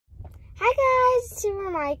Hi guys,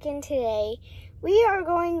 Super Mike, and today we are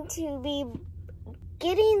going to be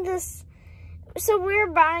getting this. So we're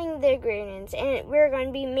buying the ingredients and we're going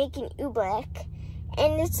to be making oobleck.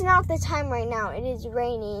 And it's not the time right now, it is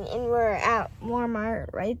raining and we're at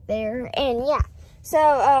Walmart right there. And yeah,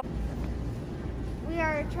 so we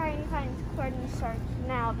are trying to find cornstarch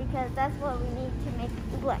now because that's what we need to make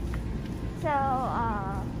oobleck. So,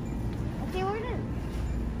 let's see where it is.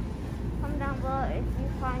 Comment down below if you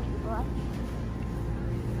find oobleck.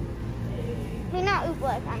 Hey, not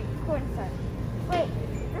oobleck, I'm cornstarch. Wait,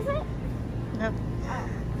 is it? Nope. Oh.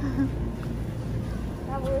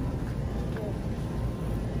 That would be good.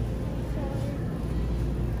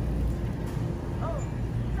 Oh,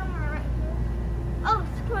 somewhere right here. Oh,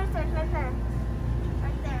 it's cornstarch right there.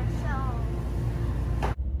 Right there,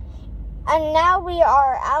 so. And now we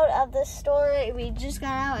are out of the store. We just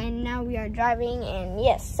got out and now we are driving, and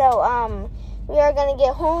yes, so we are gonna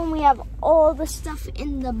get home. We have all the stuff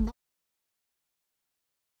in the bag.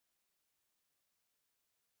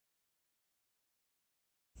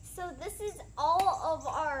 So this is all of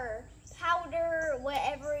our powder,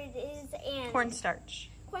 whatever it is, and cornstarch,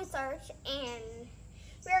 and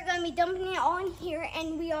we are gonna be dumping it all in here,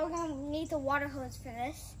 and we are gonna need the water hose for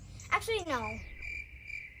this. Actually, no.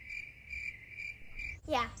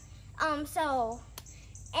 Yeah, so,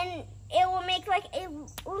 and it will make like a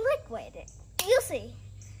liquid. You'll see.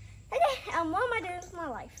 Okay, what am I doing with my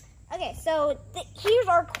life? Okay, so here's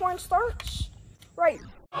our cornstarch. Right.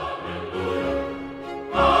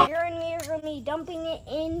 You're and me are gonna be dumping it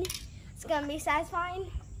in. It's gonna be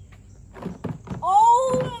satisfying.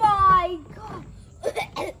 Oh my God.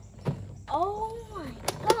 Oh my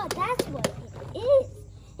God, that's what it is.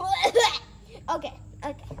 Okay.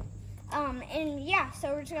 And yeah,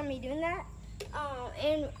 so we're just gonna be doing that.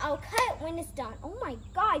 And I'll cut when it's done. Oh my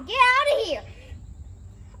God, get out of here!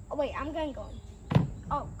 Oh wait, I'm gonna go.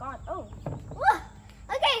 Oh God, oh.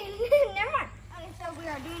 Okay, never mind. Okay, so we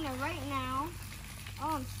are doing it right now.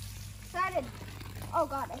 I'm excited. Oh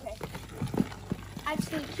God, okay. I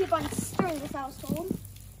just need to keep on stirring this, I was told.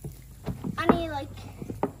 I need like,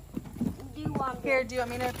 do one. Here, do you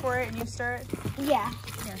want me to pour it and you stir it? Yeah.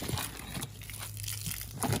 Here.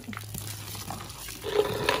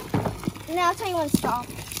 Now I'll tell you when to stop.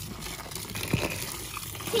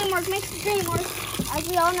 Teamwork makes the dream work, as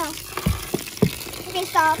we all know. Okay,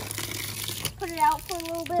 stop. Put it out for a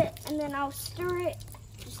little bit, and then I'll stir it.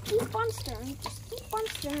 Just keep on stirring. Just keep on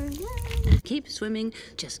stirring. Yay. Keep swimming.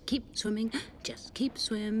 Just keep swimming. Just keep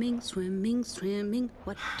swimming. Swimming, swimming.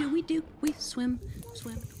 What do? We swim,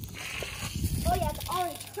 swim. Oh yeah, it's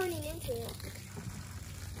already turning into it.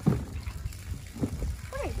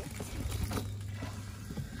 What is it?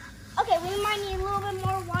 Okay, we might need a little bit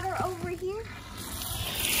more water over here.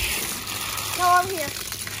 No, over here.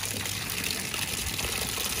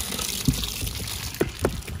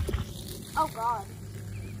 Oh God.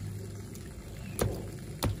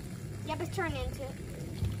 Yep, it's turning into it.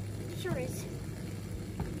 Sure is.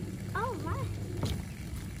 Oh my.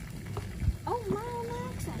 Oh my,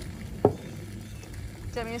 I'm excited. Do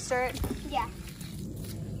you want me to stir it? Yeah.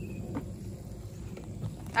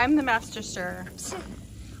 I'm the master stirrer.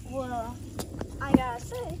 Well, I gotta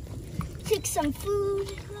say, take some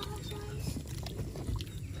food.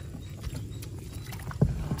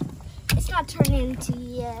 It's not turning into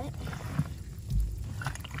yet.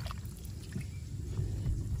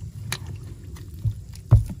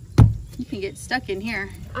 You can get stuck in here.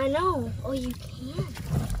 I know. Oh, you can.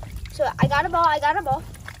 So I got a ball.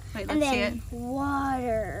 Wait, And let's see then it.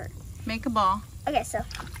 water. Make a ball. Okay, so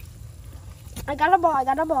I got a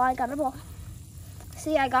ball.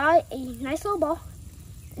 See, I got a nice little ball.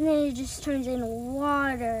 And then it just turns into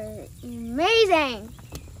water. Amazing.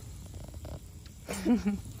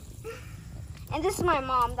 And this is my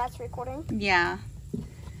mom that's recording. Yeah.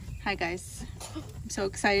 Hi guys. I'm so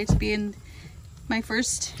excited to be in my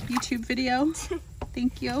first YouTube video.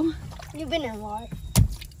 Thank you. You've been in a lot.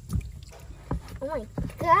 Oh my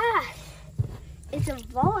gosh. It's a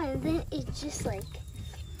ball, and then it's just like,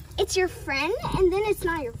 it's your friend and then it's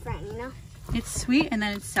not your friend, you know? It's sweet and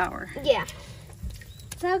then it's sour. Yeah.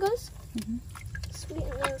 Is that how it goes? Mm-hmm. Sweet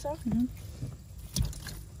and then sour? Mm-hmm.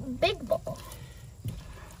 Big ball.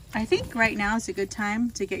 I think right now is a good time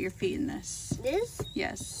to get your feet in this. This?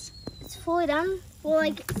 Yes. It's fully done? Well,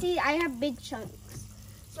 like, see, I have big chunks.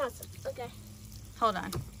 It's not so, okay. Hold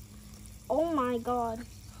on. Oh my God.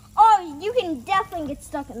 Oh, you can definitely get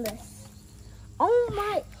stuck in this. Oh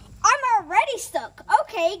my, I'm already stuck.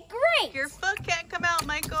 Okay, great. Your foot can't come out,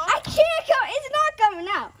 Michael. I can't go, it's not coming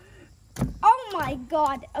out. Oh my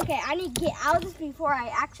God. Okay, I need to get out of this before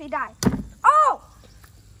I actually die. Oh!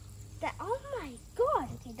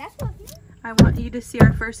 I want you to see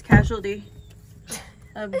our first casualty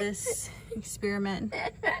of this experiment.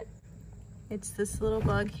 It's this little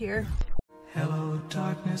bug here. Hello,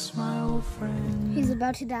 darkness, my old friend. He's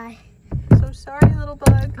about to die. So sorry, little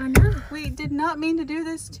bug. I know. We did not mean to do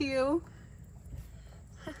this to you.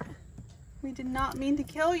 We did not mean to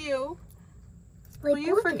kill you. Like, Will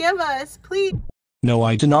you forgive us, please? No,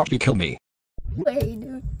 I did not kill me. What are you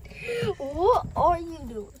doing? What are you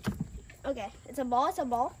doing? Okay, it's a ball,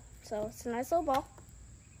 So it's a nice little ball.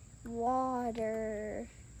 Water.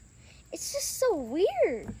 It's just so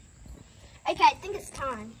weird. Okay, I think it's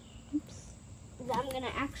time. Oops. I'm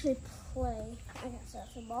gonna actually play. Okay, so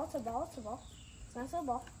it's a ball, It's a nice little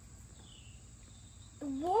ball.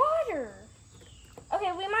 Water.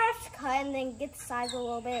 Okay, we might have to cut and then get the sides a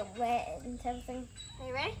little bit wet and everything. Are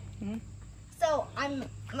you ready? Mm-hmm. So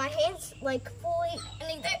my hands like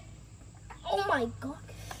fully in there. Oh my god.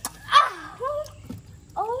 Ah!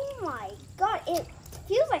 Oh my god. It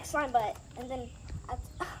feels like slime, but and then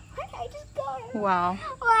I just got it. Wow.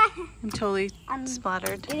 I'm totally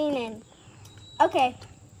splattered. Getting in. Okay.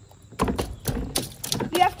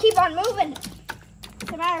 You have to keep on moving. As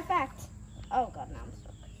a matter of fact. Oh god, now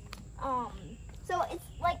I'm stuck. So it's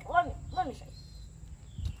like let me show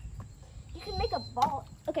you. You can make a ball.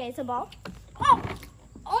 Okay, it's a ball. Oh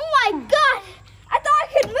my god! I thought I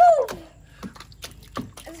could move!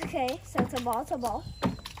 It's okay, so it's a ball.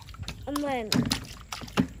 And then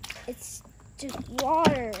it's just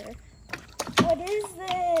water. What is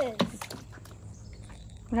this?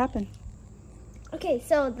 What happened? Okay,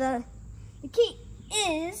 so the key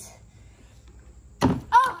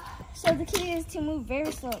is to move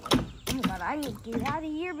very slowly. Oh my god, I need to get out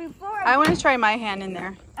of here before I want to try my hand in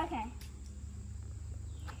there. Okay.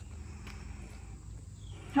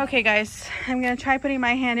 Okay guys, I'm gonna try putting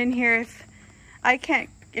my hand in here.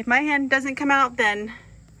 If my hand doesn't come out, then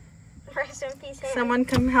Rest in peace, hand. someone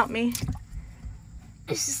come help me.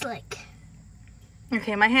 It's just like,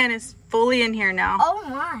 Okay, my hand is fully in here now. oh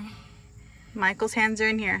my. Michael's hands are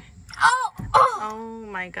in here. Oh! Oh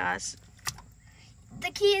my gosh.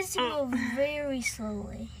 The key is to move very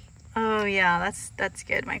slowly. Oh yeah, that's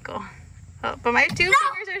good, Michael. Oh, but my two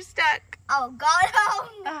fingers are stuck. Oh god, oh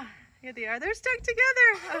no. Ah, here they are. They're stuck together.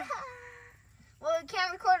 Oh. Well, we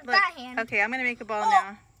can't record Look, that hand. okay, I'm gonna make a ball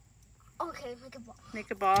now. Okay, make a ball. Make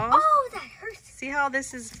a ball. Oh, that hurts. See how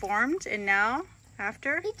this is formed, and now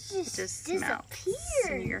after It just melts disappears.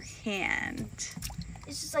 in your hand.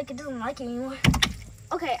 It's just like it doesn't like it anymore.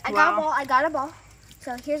 Okay, I Wow. got a ball.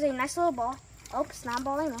 So here's a nice little ball. Oh, it's not a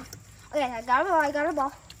ball anymore. Okay, I got a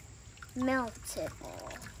ball. Melted ball.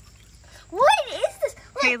 What is this?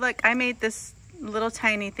 Look. Hey, look, I made this little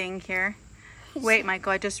tiny thing here. Wait,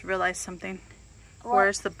 Michael, I just realized something. What?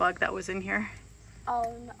 Where's the bug that was in here? Oh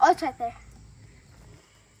no! Oh, it's right there.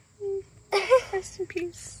 Rest in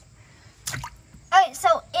peace. Okay, so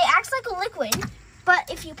it acts like a liquid, but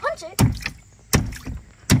if you punch it,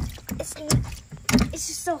 it's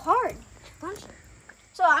just so hard to punch it.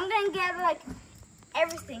 So I'm gonna get like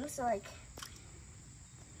everything. So like,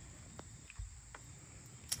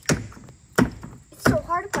 it's so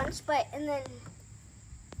hard to punch, but and then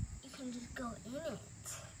you can just go in it.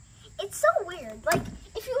 It's so weird. Like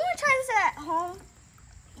if you want to try this at home,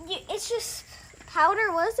 it's just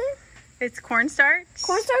powder. What is it? It's cornstarch.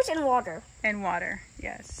 Cornstarch and water. And water,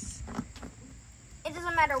 yes. It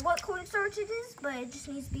doesn't matter what cornstarch it is, but it just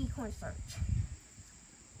needs to be cornstarch.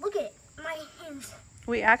 Look at my hands.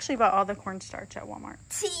 We actually bought all the cornstarch at Walmart.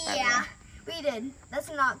 Yeah, we did. That's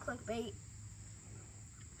not clickbait.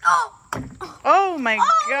 Oh! Oh my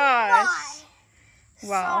gosh. My.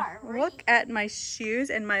 Wow. Sorry. Look at my shoes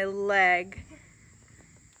and my leg.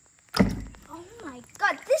 Oh my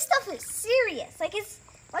god, this stuff is serious. Like it's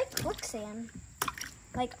like quicksand.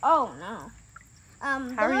 Like, oh no.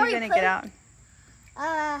 How are you gonna get out?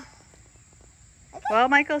 Okay. Well,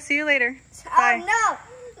 Michael, see you later. Oh Bye. no!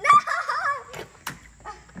 No!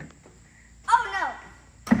 Oh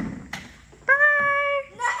no! Bye.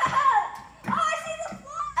 No! Oh, I see the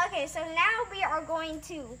fly! Okay, so now we are going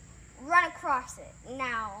to run across it.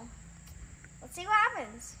 Now, let's see what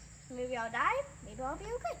happens. Maybe I'll die. Maybe I'll be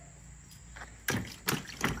okay.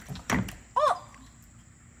 Oh!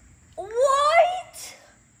 What?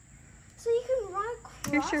 So you can run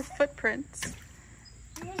across Here's your footprints.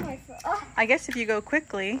 Here's my foot. Oh, I guess if you go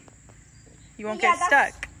quickly, you won't Yeah, get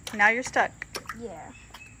that's- stuck. Now you're stuck. yeah.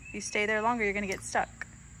 If you stay there longer, you're gonna get stuck.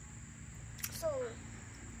 So,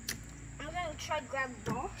 I'm going to try to grab a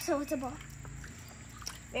ball. So it's a ball.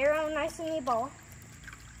 Very nice and neat ball.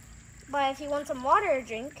 But if you want some water to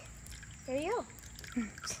drink, here you go.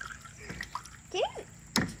 Can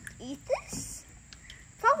you eat this?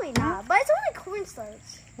 Probably not, but it's only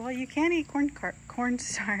cornstarch. Well, you can't eat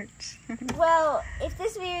cornstarch. Well, if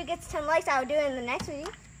this video gets 10 likes, I'll do it in the next video.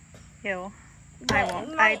 Ew. But I it won't.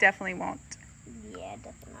 I might- definitely won't. Yeah,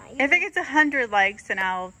 definitely. If it gets 100 likes, then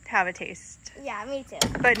I'll have a taste. Yeah, me too.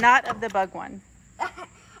 But not of the bug one.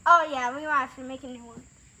 Oh yeah, we might have to make a new one.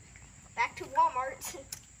 Back to Walmart.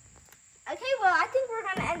 Okay, well, I think we're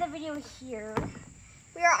gonna end the video here.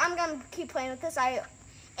 I'm gonna keep playing with this.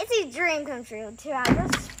 It's a dream come true to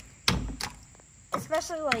have this.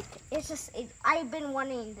 Especially like, I've been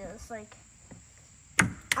wanting this. Like,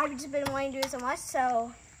 I've just been wanting to do it so much.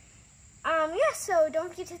 So, yeah. So don't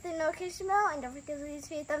forget to hit the notification bell and don't forget to leave this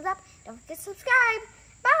video a thumbs up. Don't forget to subscribe.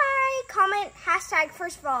 Bye. Comment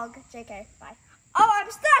 #first vlog. JK. Bye. Oh, I'm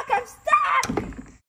stuck.